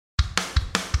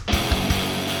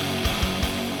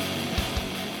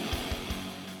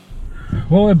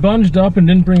Well, I bunged up and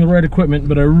didn't bring the right equipment,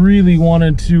 but I really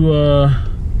wanted to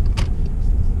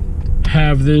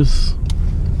have this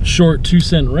short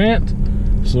 2-cent rant.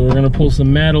 So we're gonna pull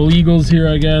some mad illegals here,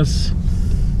 I guess,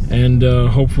 and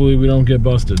hopefully we don't get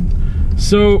busted.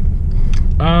 So,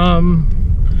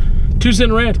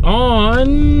 2-cent rant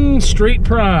on straight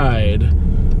pride.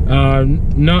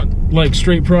 Not like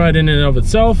straight pride in and of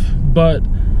itself, but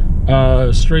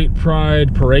straight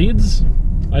pride parades,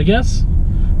 I guess.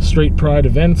 Straight pride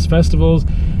events, festivals.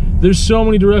 There's so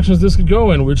many directions this could go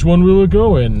in. Which one will it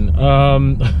go in? I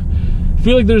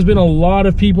feel like there's been a lot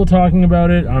of people talking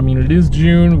about it. I mean, it is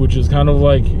June, which is kind of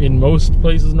like in most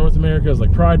places in North America is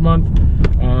like Pride Month.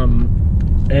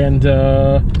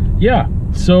 Yeah,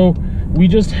 so we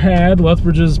just had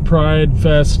Lethbridge's Pride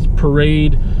Fest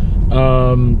parade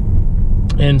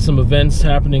and some events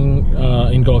happening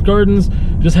in Galt Gardens.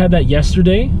 Just had that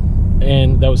yesterday,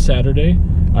 and that was Saturday.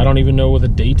 I don't even know what the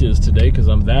date is today because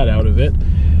I'm that out of it.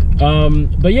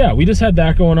 But yeah, we just had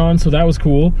that going on, so that was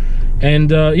cool.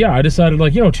 And yeah, I decided,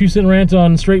 like, you know, 2-cent rant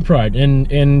on straight pride.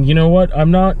 And you know what?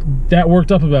 I'm not that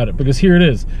worked up about it because here it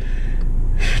is.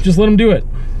 Just let them do it.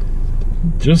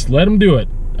 Just let them do it.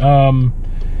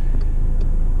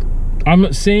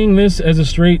 I'm saying this as a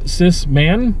straight cis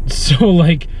man, so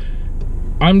like,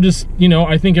 I'm just, you know,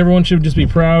 I think everyone should just be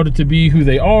proud to be who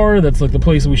they are. That's like the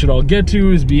place that we should all get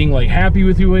to, is being like happy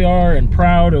with who we are and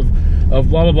proud of blah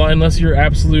blah blah. Unless you're an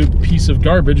absolute piece of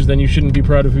garbage, then you shouldn't be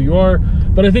proud of who you are.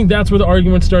 But I think that's where the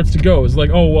argument starts to go, is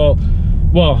like, oh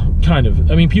well, kind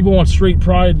of. I mean, people want straight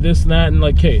pride, this and that, and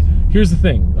like, hey, here's the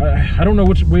thing. I don't know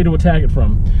which way to attack it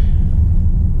from.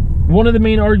 One of the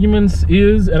main arguments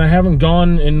is, and I haven't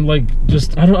gone and like,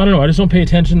 just, I don't know, I just don't pay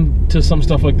attention to some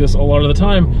stuff like this a lot of the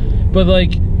time, but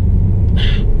like,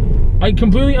 I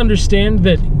completely understand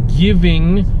that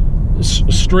giving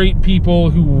straight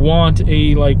people who want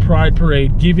a like pride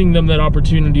parade, giving them that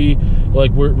opportunity,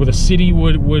 like where the city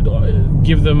would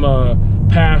give them a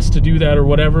pass to do that or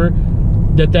whatever,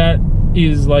 that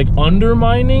is like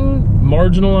undermining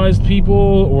marginalized people,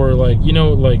 or like, you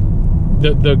know, like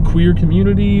the queer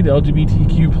community, the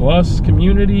LGBTQ plus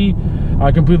community.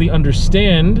 I completely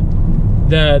understand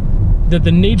that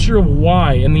the nature of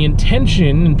why, and the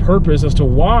intention and purpose as to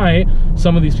why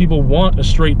some of these people want a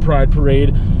straight pride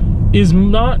parade is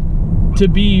not to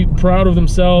be proud of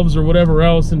themselves or whatever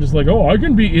else and just like, oh, I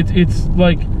can be, it's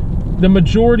like the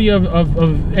majority of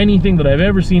anything that I've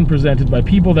ever seen presented by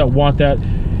people that want that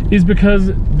is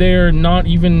because they're not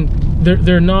even,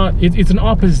 they're not, it's an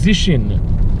opposition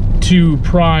to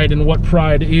pride and what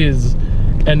pride is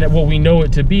and what we know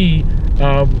it to be,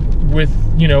 with,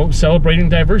 you know, celebrating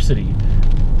diversity.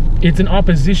 It's an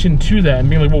opposition to that and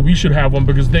being like, well, we should have one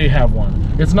because they have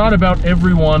one. It's not about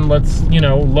everyone, let's, you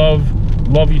know,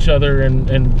 love each other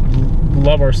and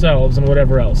love ourselves and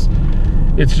whatever else.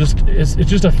 It's just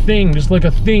a thing, just like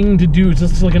a thing to do. It's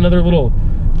just like another little,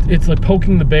 it's like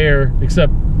poking the bear,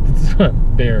 except it's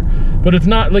not bear, but it's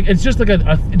not like, it's just like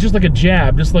a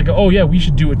jab, just like, oh yeah, we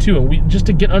should do it too, and we just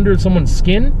to get under someone's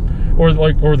skin, or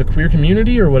the queer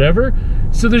community or whatever.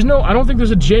 So I don't think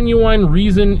there's a genuine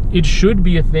reason it should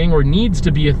be a thing or needs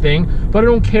to be a thing, but I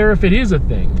don't care if it is a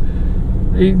thing.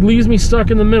 It leaves me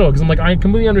stuck in the middle because I'm like, I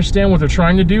completely understand what they're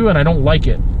trying to do and I don't like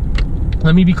it.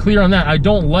 Let me be clear on that. I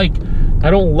don't like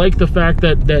the fact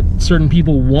that certain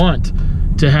people want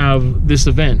to have this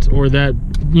event, or that,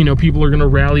 you know, people are going to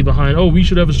rally behind, oh, we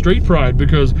should have a straight pride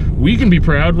because we can be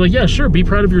proud. Like, yeah, sure, be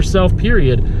proud of yourself,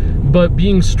 period. But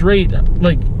being straight,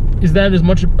 like, is that as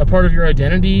much a part of your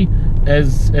identity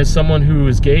as someone who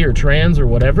is gay or trans or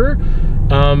whatever,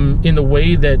 in the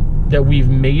way that we've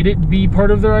made it be part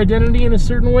of their identity in a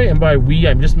certain way? And by we,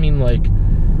 I just mean like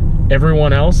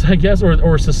everyone else, I guess,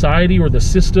 or society, or the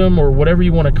system, or whatever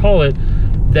you want to call it,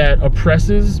 that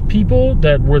oppresses people,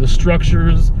 that where the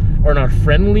structures are not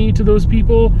friendly to those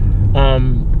people.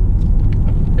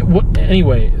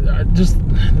 Anyway, just,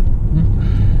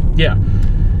 yeah.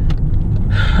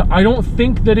 I don't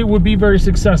think that it would be very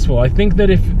successful. I think that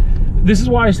this is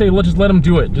why I say, just let them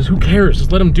do it. Just who cares?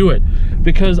 Just let them do it.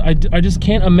 Because I just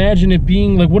can't imagine it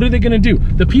being like, what are they going to do?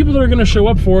 The people that are going to show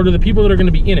up for it are the people that are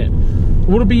going to be in it.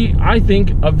 Would be, I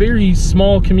think, a very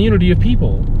small community of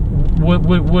people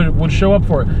would show up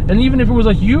for it. And even if it was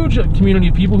a huge community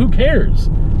of people, who cares?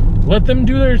 Let them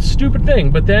do their stupid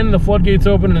thing. But then the floodgates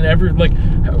open,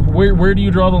 and where do you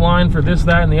draw the line for this,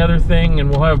 that, and the other thing? And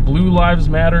we'll have Blue Lives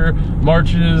Matter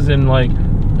marches and like,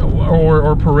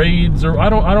 or parades, or I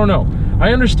don't know.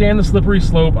 I understand the slippery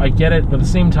slope, I get it, but at the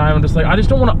same time, I'm just like, I just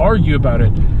don't want to argue about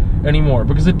it anymore,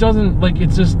 because it doesn't, like,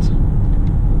 it's just,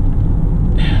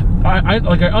 I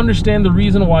understand the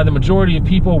reason why the majority of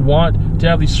people want to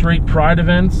have these straight pride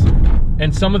events,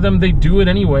 and some of them, they do it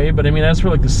anyway. But I mean, as for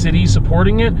like the city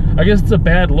supporting it, I guess it's a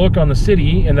bad look on the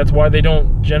city, and that's why they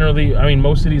don't generally, I mean,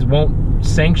 most cities won't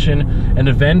sanction an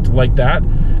event like that,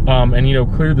 and, you know,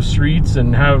 clear the streets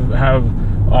and have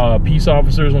peace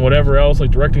officers and whatever else,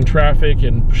 like directing traffic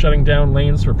and shutting down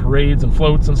lanes for parades and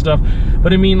floats and stuff.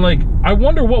 But I mean, like, I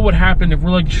wonder what would happen if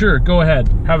we're like, sure, go ahead,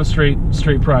 have a straight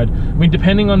pride. I mean,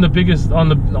 depending on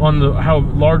the how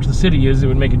large the city is, it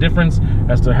would make a difference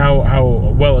as to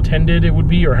how well attended it would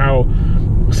be, or how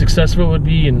successful it would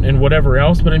be, and whatever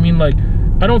else. But I mean, like,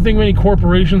 I don't think many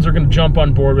corporations are going to jump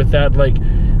on board with that, like,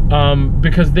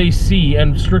 because they see,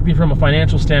 and strictly from a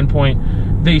financial standpoint,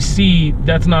 they see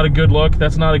that's not a good look,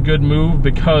 that's not a good move,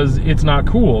 because it's not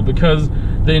cool, because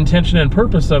the intention and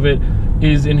purpose of it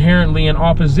is inherently in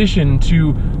opposition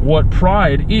to what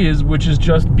pride is, which is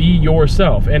just be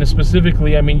yourself. And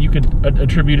specifically, I mean, you could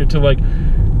attribute it to, like,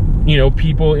 you know,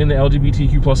 people in the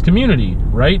LGBTQ plus community,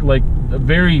 right? Like,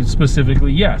 very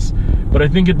specifically, yes. But I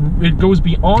think it goes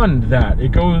beyond that.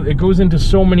 It goes into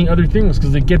so many other things,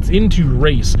 because it gets into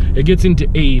race, it gets into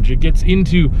age, it gets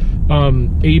into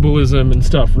ableism and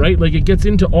stuff, right? Like, it gets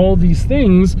into all these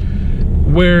things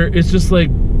where it's just like,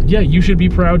 yeah, you should be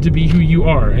proud to be who you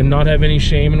are and not have any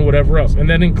shame and whatever else. And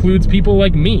that includes people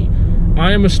like me.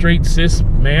 I am a straight cis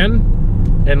man,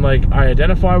 and like, I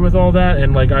identify with all that,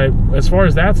 and like, as far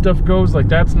as that stuff goes, like,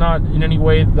 that's not in any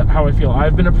way how I feel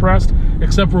I've been oppressed,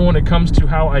 except for when it comes to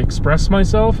how I express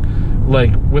myself,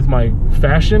 like with my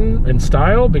fashion and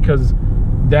style, because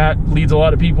that leads a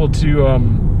lot of people to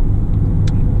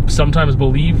sometimes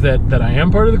believe that I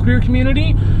am part of the queer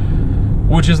community,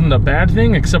 which isn't a bad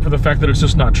thing, except for the fact that it's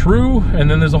just not true. And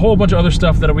then there's a whole bunch of other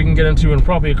stuff that we can get into in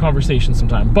probably a conversation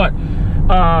sometime. But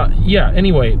yeah,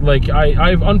 anyway, like,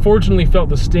 I've unfortunately felt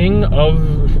the sting of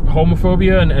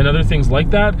homophobia and other things like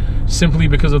that, simply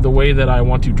because of the way that I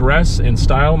want to dress and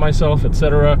style myself,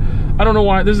 etc. I don't know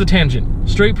why. This is a tangent.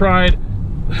 Straight pride,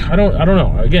 I don't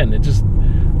know. Again, it just,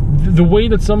 the way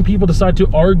that some people decide to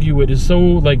argue it is so,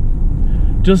 like,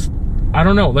 just, I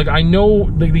don't know. Like, I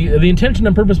know the intention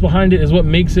and purpose behind it is what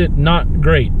makes it not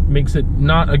great, makes it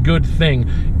not a good thing,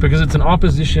 because it's an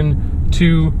opposition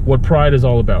to what pride is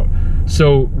all about.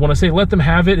 So when I say let them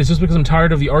have it, it's just because I'm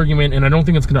tired of the argument, and I don't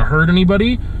think it's going to hurt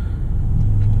anybody.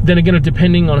 Then again,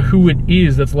 depending on who it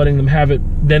is that's letting them have it,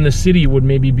 then the city would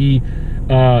maybe be,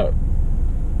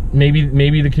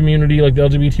 maybe the community, like the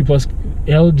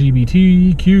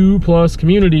LGBTQ plus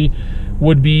community,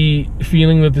 would be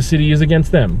feeling that the city is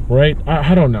against them, right?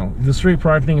 I don't know. The straight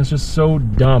pride thing is just so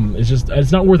dumb.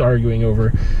 It's not worth arguing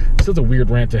over. It's such a weird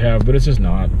rant to have, but it's just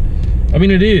not. I mean,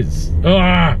 it is.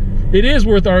 It is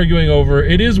worth arguing over.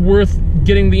 It is worth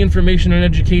getting the information and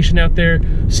education out there,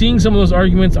 seeing some of those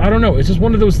arguments. I don't know. It's just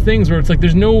one of those things where it's like,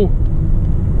 there's nothing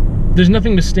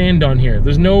to stand on here.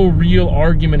 There's no real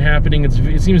argument happening.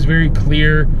 It seems very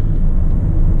clear.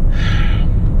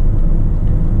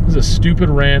 This is a stupid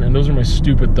rant, and those are my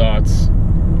stupid thoughts.